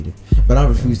But I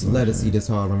refuse to let her see this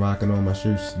hard. I'm rocking on my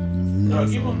shirt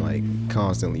sleeve. I'm like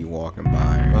constantly walking by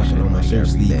her, Rocking on my shirt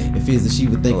every sleeve. day. It feels that she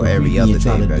would think Or I'm every creepy other and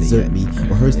try day, to better desert yet. me.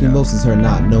 What hurts me You know? most is her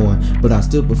not knowing, but I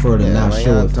still prefer to not like,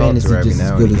 show I it. talk to Fantasy her every just as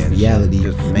now good and as again. reality.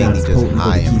 Just Not mainly as just potent, but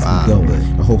high it and keeps me vibe, going. but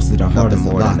In hopes that our heart nothing is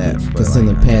a more than locket, that, but, concealing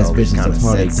like, I past always visions kinda of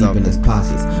heartache said deep in his something,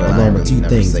 pockets. but I Along with really two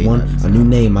never things. say One, nothing, a so. new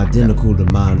name identical to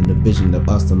mine, and a vision of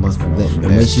us amongst the lit. And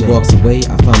when That's she it. walks away,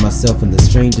 I find myself in the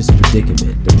strangest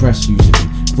predicament. Depressed usually,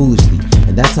 foolishly.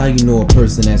 And that's how you know a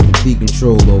person has complete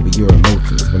control over your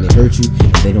emotions. When they hurt you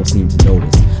and they don't seem to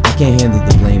notice. I can't handle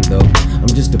the blame though. I'm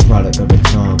just a product of her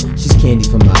charm. She's candy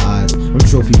for my eyes. I'm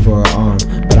trophy for her arm.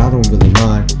 But I don't really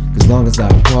mind. Cause long as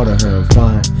I'm part of her, I'm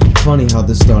fine. Funny how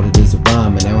this started as a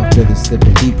rhyme, and now I feel it's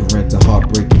slipping deeper into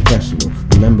heartbreak confessional.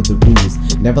 Remember the rules.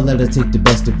 Never let her take the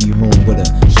best of you home with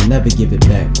her. She'll never give it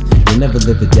back. You'll never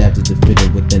live adapted to fit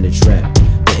in within a trap.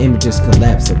 The images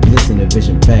collapse of bliss and a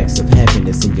vision facts of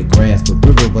happiness in your grasp. A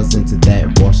river runs into that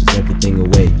and washes everything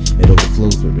away. It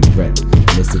overflows with regret.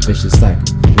 And it's a vicious cycle.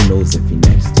 Who knows if you're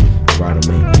next?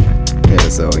 Erotomania. Yeah,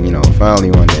 so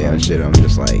finally one day on shit, I'm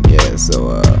just like, yeah,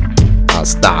 so I'll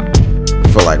stop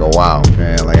for like a while,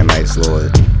 man, like a nice little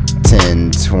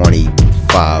 10,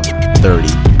 25,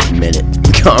 30 minute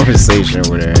conversation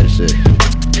with her and shit.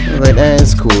 I was like,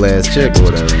 it's a cool ass chick or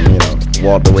whatever,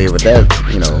 walked away with that,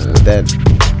 with that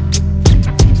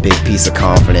big piece of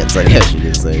confidence, I guess you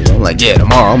could say. I'm like, yeah,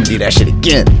 tomorrow I'm gonna do that shit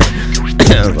again.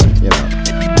 I was like,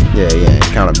 yeah,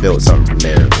 kind of built something from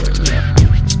there, but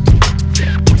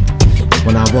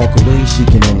When I walk away, she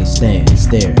can only stand,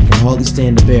 stare. Can hardly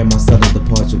stand to bear my sudden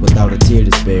departure without a tear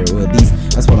to spare. Or at least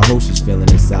that's what I hope she's feeling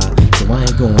inside. So I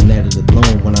ain't going at it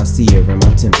alone when I see her and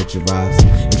my temperature rise.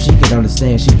 If she could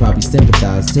understand, she'd probably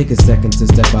sympathize. Take a second to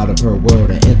step out of her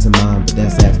world and enter mine, but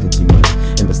that's asking too much.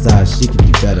 And besides, she could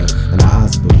do better, and her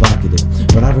eyes are provocative.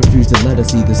 But I refuse to let her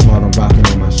see this hard I'm rocking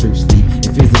on my shirt sleeve.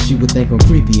 It feels that she would think I'm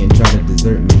creepy and try to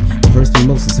desert me. What hurts me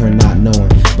most is her not knowing,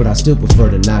 but I still prefer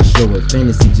to not show it.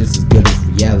 Fantasy just as good as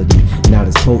reality, not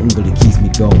as potent, but it keeps me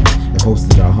going. In hopes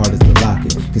that our heart is the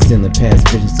locket, concealing past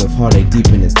visions of heartache deep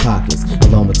in his pockets.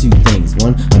 Along with two things.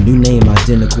 One, a new name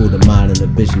identical to mine, and a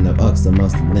vision of us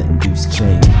amongst the net-induced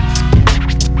change.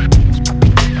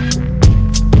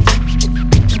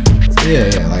 Yeah,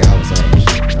 like I was saying,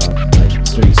 like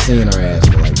straight seeing her ass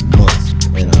for like months,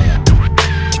 and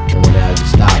one day I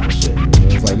just stopped and shit. And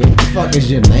it was like, yo, what the fuck is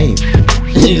your name?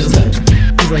 he's like,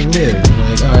 Liv. I'm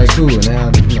like, alright, cool. And now,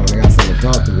 I got something to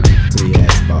talk to your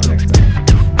ass about next time.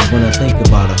 And when I think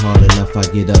about it hard enough, I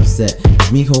get upset.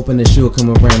 It's me hoping that she'll come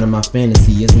around, and my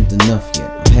fantasy isn't enough yet.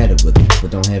 I've had it with her,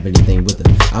 but don't have anything with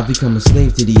her. I've become a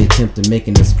slave to the attempt of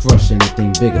making us crush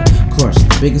anything bigger. Crush,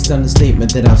 the biggest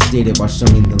understatement that I've stated, while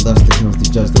showing the lust that comes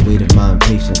to judge the weight of my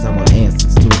impatience. I want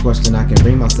answers to a question I can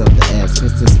bring myself to ask.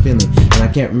 It's this feeling, and I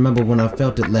can't remember when I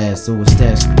felt it last. So it's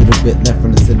stashed a little bit left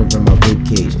from the center of my rib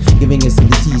cage, giving it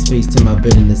some tease face to my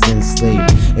bitterness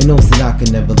enslaved. It knows that I can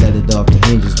never let it off the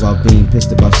hinges, while being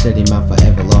pissed about shedding my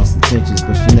forever lost intentions.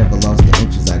 But she never lost the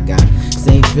interest I got.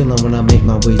 Same feeling when I make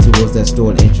my way towards that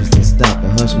stored interest and stop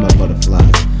and hush my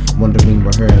butterflies, wondering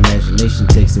where her imagination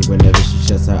takes her whenever she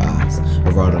shuts her eyes.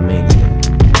 Erotomania.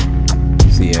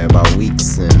 so yeah, about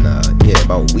weeks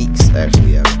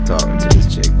actually after talking to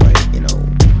this chick, like,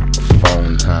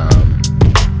 phone time,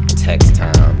 text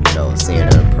time, seeing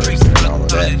her in person and all of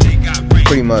that.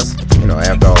 Pretty much,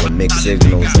 after all the mixed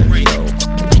signals and,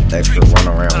 extra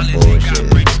runaround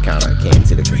bullshit, just kind of came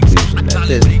to the conclusion that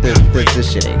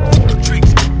this shit ain't gonna work.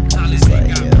 It's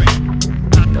like,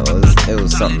 it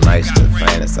was something nice to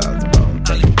fantasize about and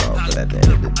think about, but at the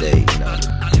end of the day,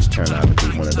 just turned out to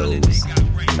be one of those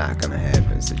not gonna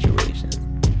happen situations.